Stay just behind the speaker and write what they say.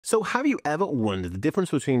So have you ever wondered the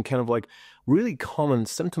difference between kind of like really common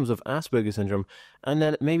symptoms of Asperger syndrome and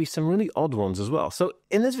then maybe some really odd ones as well? So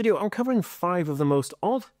in this video, I'm covering 5 of the most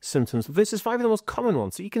odd symptoms versus 5 of the most common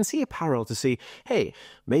ones. So you can see a parallel to see, hey,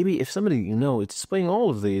 maybe if somebody you know is displaying all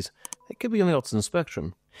of these, it could be on the autism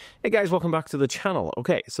spectrum. Hey guys, welcome back to the channel.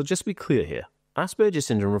 Okay, so just to be clear here, Asperger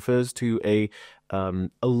syndrome refers to a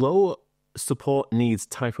low support needs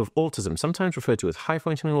type of autism, sometimes referred to as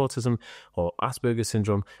high-functioning autism or Asperger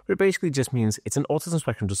syndrome, but it basically just means it's an autism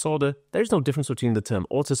spectrum disorder. There's no difference between the term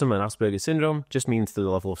autism and Asperger syndrome, just means the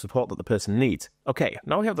level of support that the person needs. Okay,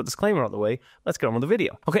 now we have that disclaimer out of the way, let's get on with the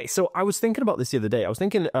video. Okay, so I was thinking about this the other day. I was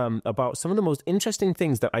thinking about some of the most interesting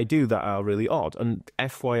things that I do that are really odd. And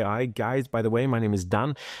FYI, guys, by the way, my name is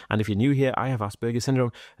Dan, and if you're new here, I have Asperger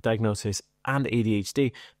syndrome, a diagnosis, and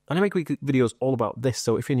ADHD, and I make weekly videos all about this.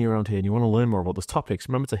 So if you're new around here and you want to learn more about those topics,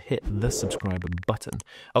 remember to hit the subscribe button.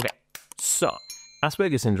 Okay, so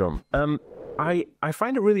Asperger syndrome. I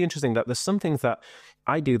find it really interesting that there's some things that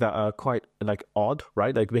I do that are quite like odd,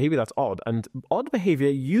 right? Like behavior that's odd, and odd behavior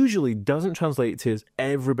usually doesn't translate to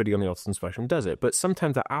everybody on the autism spectrum, does it? But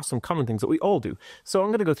sometimes there are some common things that we all do. So I'm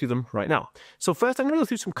going to go through them right now. So first, I'm going to go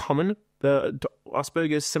through some common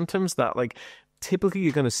Asperger's symptoms that like typically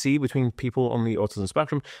you're going to see between people on the autism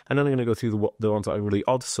spectrum, and then I'm going to go through the ones that are really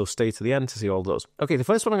odd, so stay to the end to see all those. Okay, the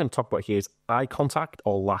first one I'm going to talk about here is eye contact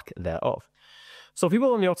or lack thereof. So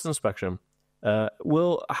people on the autism spectrum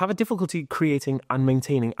will have a difficulty creating and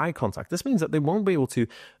maintaining eye contact. This means that they won't be able to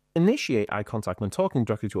initiate eye contact when talking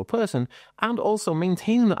directly to a person, and also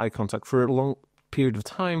maintaining the eye contact for a long period of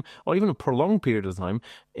time, or even a prolonged period of time,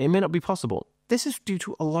 it may not be possible. This is due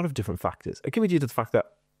to a lot of different factors. It can be due to the fact that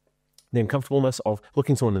the uncomfortableness of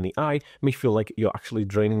looking someone in the eye may feel like you're actually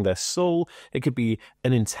draining their soul. It could be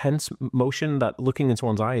an intense motion that looking into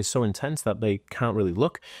one's eye is so intense that they can't really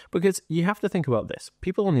look. Because you have to think about this.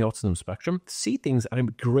 People on the autism spectrum see things at a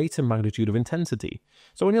greater magnitude of intensity.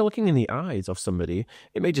 So when you're looking in the eyes of somebody,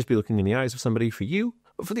 it may just be looking in the eyes of somebody for you,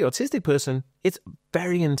 but for the autistic person, it's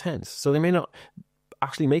very intense. So they may not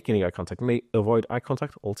actually make any eye contact, may avoid eye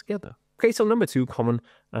contact altogether. Okay, so number 2 common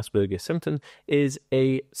Asperger symptom is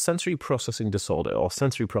a sensory processing disorder or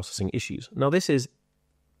sensory processing issues. Now, this is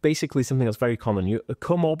basically something that's very common.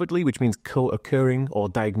 Comorbidly, which means co-occurring or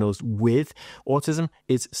diagnosed with autism,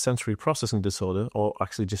 is sensory processing disorder, or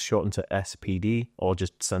actually just shortened to SPD, or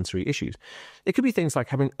just sensory issues. It could be things like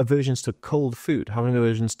having aversions to cold food, having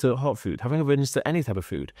aversions to hot food, having aversions to any type of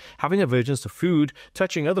food, having aversions to food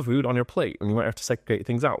touching other food on your plate, and you might have to segregate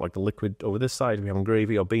things out, like the liquid over this side if you're having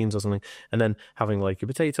gravy or beans or something, and then having like your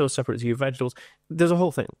potatoes separate to your vegetables. There's a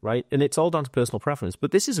whole thing, right? And it's all down to personal preference, but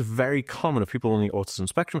this is very common of people on the autism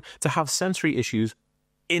spectrum to have sensory issues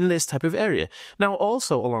in this type of area. Now,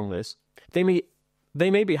 also along this, they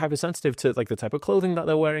may be hypersensitive to like the type of clothing that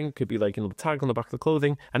they're wearing. Could be like, you know, the tag on the back of the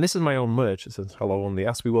clothing. And this is my own merch. It says hello on the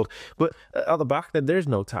Aspie world. But at the back, there's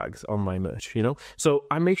no tags on my merch, you know? So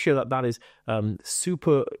I make sure that that is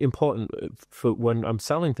super important for when I'm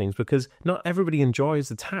selling things, because not everybody enjoys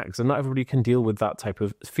the tags and not everybody can deal with that type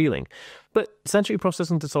of feeling. But sensory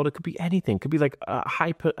processing disorder could be anything. It could be like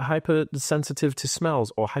hypersensitive to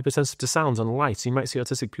smells or hypersensitive to sounds and lights. You might see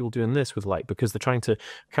autistic people doing this with light because they're trying to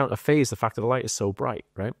counterphase the fact that the light is so bright,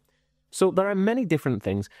 right? So there are many different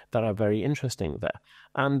things that are very interesting there.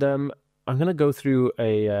 And I'm going to go through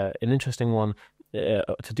an interesting one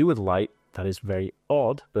to do with light that is very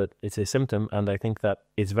odd, but it's a symptom, and I think that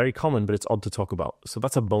it's very common, but it's odd to talk about. So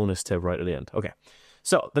that's a bonus tip right at the end. Okay.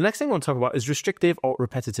 So the next thing I want to talk about is restrictive or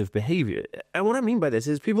repetitive behavior. And what I mean by this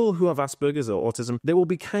is people who have Asperger's or autism, they will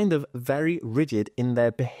be kind of very rigid in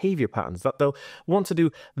their behavior patterns, that they'll want to do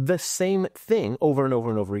the same thing over and over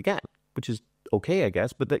and over again, which is okay, I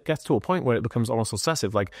guess, but that gets to a point where it becomes almost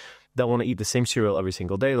obsessive. Like they'll want to eat the same cereal every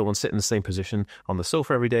single day. They'll want to sit in the same position on the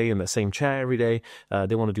sofa every day, in the same chair every day.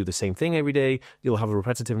 They want to do the same thing every day. You'll have a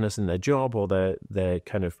repetitiveness in their job or their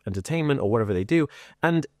kind of entertainment or whatever they do.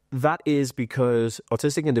 And that is because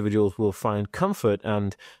autistic individuals will find comfort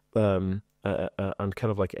and kind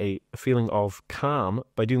of like a feeling of calm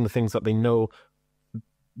by doing the things that they know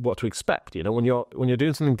what to expect. You know, when you're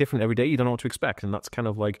doing something different every day, you don't know what to expect, and that's kind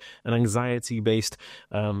of like an anxiety-based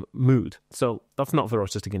mood. So that's not for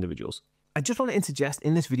autistic individuals. I just want to interject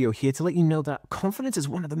in this video here to let you know that confidence is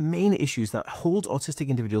one of the main issues that holds autistic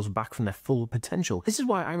individuals back from their full potential. This is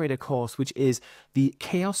why I made a course which is the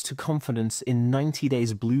Chaos to Confidence in 90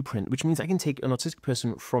 Days Blueprint, which means I can take an autistic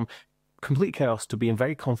person from complete chaos to being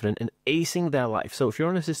very confident in acing their life. So if you're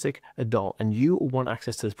an autistic adult and you want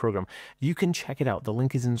access to this program, you can check it out. The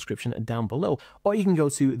link is in the description down below, or you can go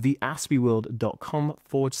to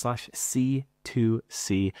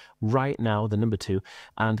theaspieworld.com/C2C right now, the number 2,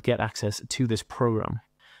 and get access to this program.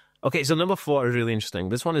 Okay, so number 4 is really interesting.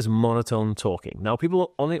 This one is monotone talking. Now,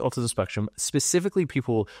 people on the autism spectrum, specifically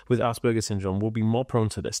people with Asperger syndrome, will be more prone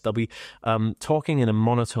to this. They'll be talking in a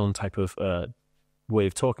monotone type of way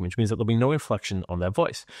of talking, which means that there'll be no inflection on their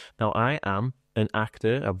voice. Now, I am an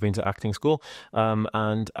actor. I've been to acting school,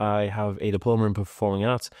 and I have a diploma in performing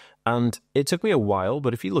arts. And it took me a while,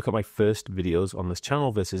 but if you look at my first videos on this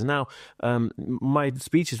channel versus now, my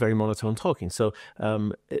speech is very monotone talking. So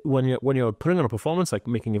when you're putting on a performance, like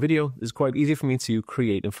making a video, it's quite easy for me to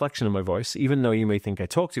create inflection in my voice, even though you may think I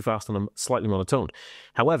talk too fast and I'm slightly monotone.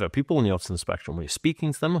 However, people on the autism spectrum, when you're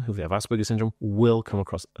speaking to them who have Asperger syndrome, will come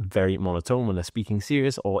across very monotone when they're speaking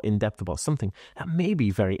serious or in-depth about something that may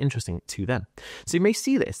be very interesting to them. So you may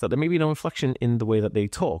see this, that there may be no inflection in the way that they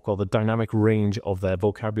talk, or the dynamic range of their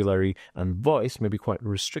vocabulary and voice may be quite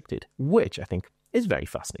restricted, which I think is very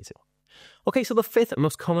fascinating. Okay, so the 5th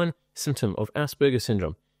most common symptom of Asperger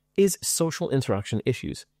syndrome is social interaction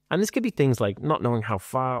issues. And this could be things like not knowing how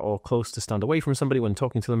far or close to stand away from somebody when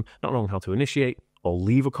talking to them, not knowing how to initiate or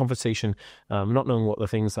leave a conversation, not knowing what the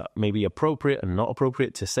things that may be appropriate and not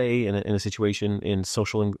appropriate to say in a situation, in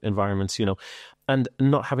social environments, and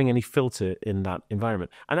not having any filter in that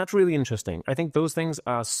environment. And that's really interesting. I think those things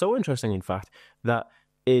are so interesting, in fact, that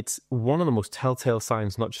it's one of the most telltale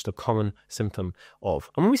signs, not just a common symptom of.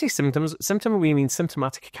 And when we say symptoms, we mean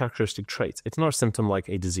symptomatic characteristic traits. It's not a symptom like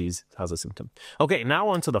a disease has a symptom. Okay, now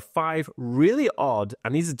on to the 5 really odd,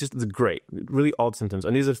 and these are just great, really odd symptoms.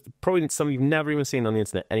 And these are probably some you've never even seen on the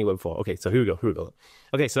internet anywhere before. Okay, so here we go.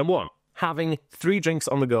 Okay, so number 1. Having 3 drinks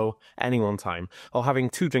on the go any one time, or having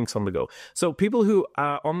 2 drinks on the go. So people who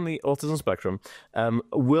are on the autism spectrum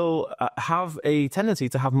will have a tendency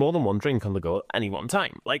to have more than 1 drink on the go at any one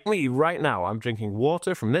time. Like me, right now, I'm drinking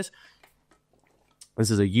water from this.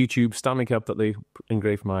 This is a YouTube Stanley Cup that they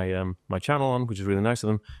engraved my my channel on, which is really nice of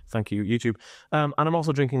them. Thank you, YouTube. And I'm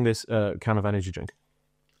also drinking this can of energy drink.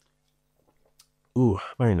 Ooh,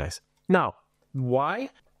 very nice. Now, why?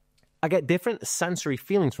 I get different sensory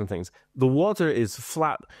feelings from things. The water is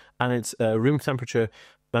flat and it's room temperature,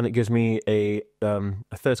 and it gives me a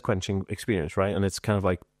thirst quenching experience, right? And it's kind of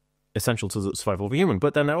like essential to the survival of a human.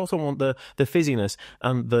 But then I also want the fizziness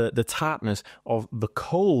and the tartness of the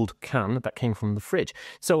cold can that came from the fridge.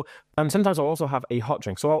 So sometimes I'll also have a hot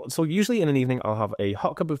drink. So usually in an evening I'll have a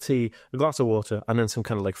hot cup of tea, a glass of water, and then some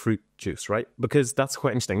kind of like fruit juice, right? Because that's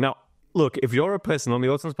quite interesting. Now, look, if you're a person on the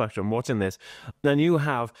autism spectrum watching this, then you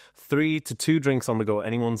have 3 to 2 drinks on the go at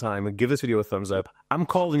any one time, and give this video a thumbs up. I'm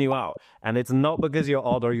calling you out. And it's not because you're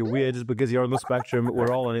odd or you're weird, it's because you're on the spectrum.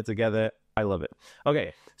 We're all in it together. I love it.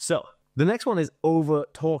 Okay, so the next one is over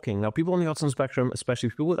talking. Now, people on the autism spectrum, especially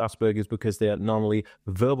people with Asperger's, because they are normally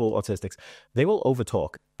verbal autistics, they will over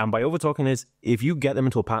talk. And by over talking is if you get them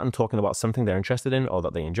into a pattern talking about something they're interested in, or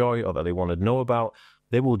that they enjoy, or that they want to know about,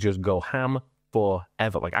 they will just go ham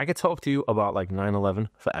forever. Like, I could talk to you about like 9/11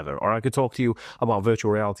 forever, or I could talk to you about virtual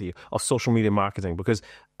reality or social media marketing, because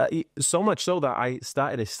so much so that I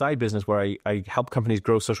started a side business where I help companies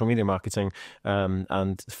grow social media marketing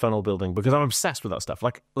and funnel building, because I'm obsessed with that stuff.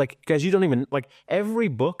 Like guys, you don't even, like, every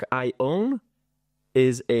book I own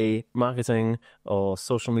is a marketing or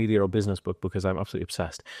social media or business book, because I'm absolutely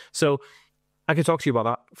obsessed. So I could talk to you about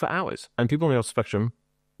that for hours. And people on the autism spectrum,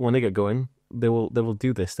 when they get going, they will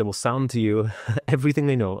do this. They will sound to you everything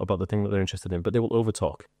they know about the thing that they're interested in, but they will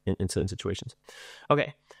overtalk in certain situations.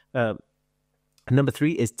 Okay. Number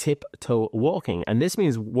 3 is tiptoe walking. And this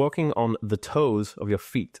means walking on the toes of your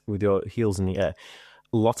feet with your heels in the air.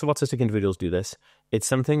 Lots of autistic individuals do this. It's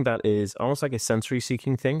something that is almost like a sensory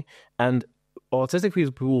seeking thing. And autistic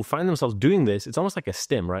people will find themselves doing this. It's almost like a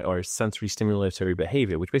stim, right? Or a sensory stimulatory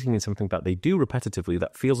behavior, which basically means something that they do repetitively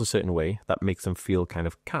that feels a certain way that makes them feel kind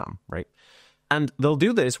of calm, right? And they'll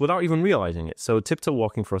do this without even realizing it. So tiptoe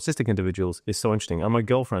walking for autistic individuals is so interesting. And my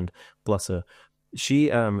girlfriend, bless her, she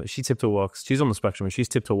tiptoe walks. She's on the spectrum and she's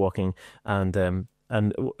tiptoe walking, and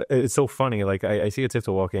it's so funny. Like, I see her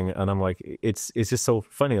tiptoe walking, and I'm like, it's just so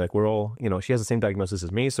funny. Like, we're all, she has the same diagnosis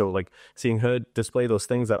as me, so like seeing her display those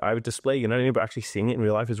things that I would display, you know what I mean? But actually seeing it in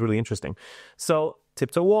real life is really interesting. So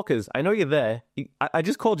tiptoe walkers, I know you're there. I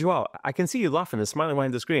just called you out. I can see you laughing and smiling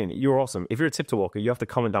behind the screen. You're awesome. If you're a tiptoe walker, you have to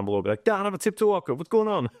comment down below. Be like, Dan, I'm a tiptoe walker. What's going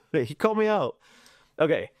on? He called me out.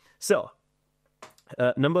 Okay, so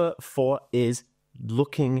number 4 is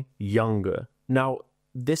looking younger. Now,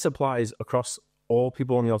 this applies across all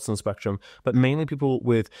people on the autism spectrum, but mainly people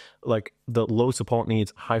with like the low support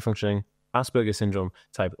needs, high functioning Asperger syndrome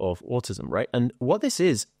type of autism, right? And what this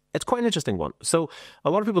is, it's quite an interesting one. So a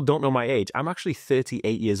lot of people don't know my age. I'm actually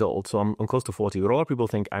 38 years old, so I'm close to 40. But a lot of people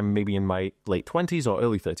think I'm maybe in my late 20s or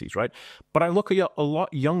early 30s, right? But I look a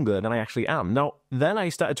lot younger than I actually am. Now, then I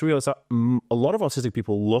started to realize that a lot of autistic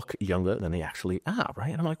people look younger than they actually are,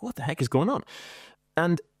 right? And I'm like, what the heck is going on?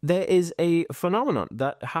 And there is a phenomenon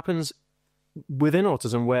that happens within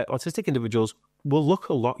autism where autistic individuals will look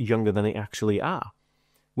a lot younger than they actually are,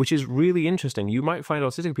 which is really interesting. You might find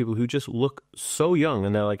autistic people who just look so young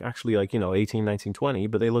and they're like actually like, 18, 19, 20,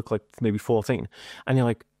 but they look like maybe 14. And you're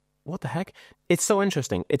like, what the heck? It's so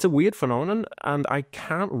interesting. It's a weird phenomenon, and I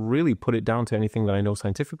can't really put it down to anything that I know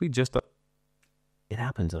scientifically, just that it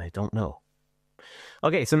happens and I don't know.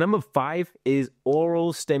 Okay, so number 5 is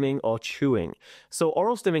oral stimming or chewing. So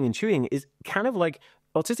oral stimming and chewing is kind of like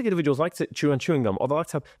autistic individuals like to chew on chewing gum, or they like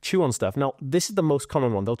to chew on stuff. Now, this is the most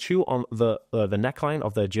common one. They'll chew on the neckline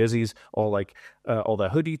of their jerseys or their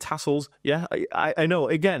hoodie tassels. Yeah, I know.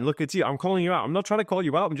 Again, look at you. I'm calling you out. I'm not trying to call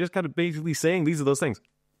you out. I'm just kind of basically saying these are those things.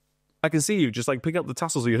 I can see you just like picking up the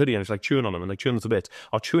tassels of your hoodie and just like chewing on them and like chewing them to bits,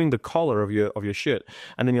 or chewing the collar of your shirt,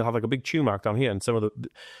 and then you'll have like a big chew mark down here and some of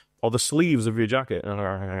the sleeves of your jacket.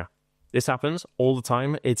 This happens all the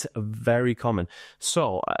time. It's very common.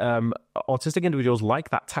 So autistic individuals like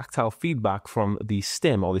that tactile feedback from the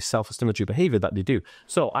stim or the self-stimulatory behavior that they do.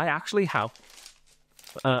 So I actually have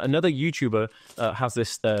another YouTuber has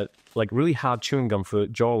this like really hard chewing gum for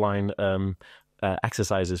jawline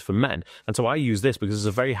exercises for men. And so I use this because it's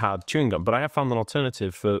a very hard chewing gum. But I have found an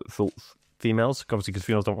alternative for females, obviously because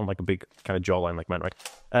females don't want like a big kind of jawline like men, right?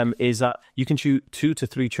 Is that you can chew 2 to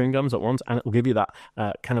 3 chewing gums at once, and it will give you that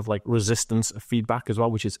kind of like resistance feedback as well,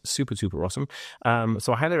 which is super, super awesome.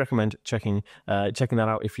 So I highly recommend checking that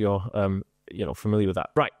out if you're familiar with that.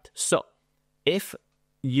 Right. So if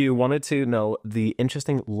you wanted to know the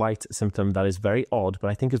interesting light symptom that is very odd, but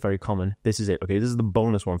I think is very common, this is it. Okay, this is the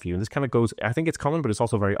bonus one for you. And this kind of goes, I think it's common, but it's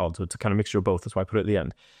also very odd. So it's a kind of mixture of both. That's why I put it at the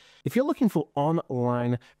end. If you're looking for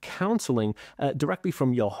online counseling directly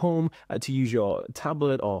from your home to use your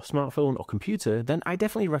tablet or smartphone or computer, then I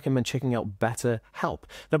definitely recommend checking out BetterHelp.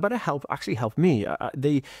 Now, BetterHelp actually helped me.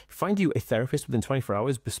 They find you a therapist within 24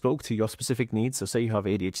 hours bespoke to your specific needs. So say you have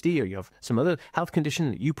ADHD or you have some other health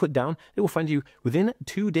condition that you put down, they will find you within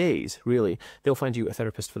 2 days, really. They'll find you a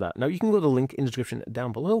therapist for that. Now, you can go to the link in the description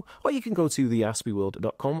down below, or you can go to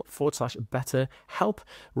theaspieworld.com/BetterHelp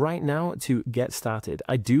right now to get started.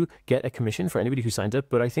 I do get a commission for anybody who signed up,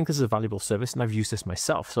 but I think this is a valuable service and I've used this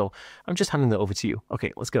myself, so I'm just handing that over to you.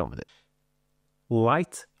 Okay, let's get on with it.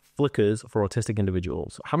 Light flickers for autistic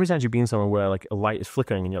individuals. How many times have you been somewhere where like a light is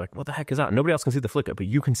flickering and you're like, what the heck is that? And nobody else can see the flicker, but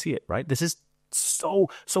you can see it, right? This is so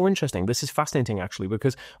interesting. This is fascinating actually,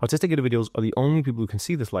 because autistic individuals are the only people who can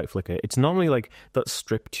see this light flicker. It's normally like that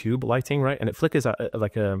strip tube lighting, right? And it flickers at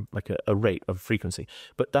like a rate of frequency.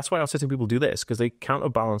 But that's why autistic people do this, because they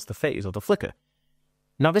counterbalance the phase of the flicker.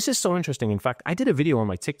 Now, this is so interesting. In fact, I did a video on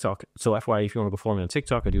my TikTok. So FYI, if you want to go follow me on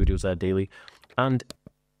TikTok, I do videos there daily. And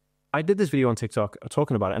I did this video on TikTok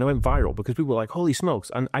talking about it, and it went viral because people were like, holy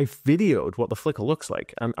smokes. And I videoed what the flicker looks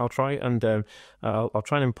like. And I'll try and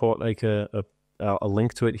import like a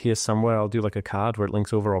link to it here somewhere. I'll do like a card where it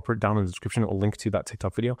links over. I'll put it down in the description. It'll link to that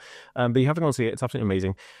TikTok video. But you have to go and see it. It's absolutely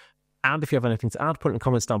amazing. And if you have anything to add, put it in the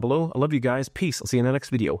comments down below. I love you guys. Peace. I'll see you in the next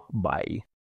video. Bye.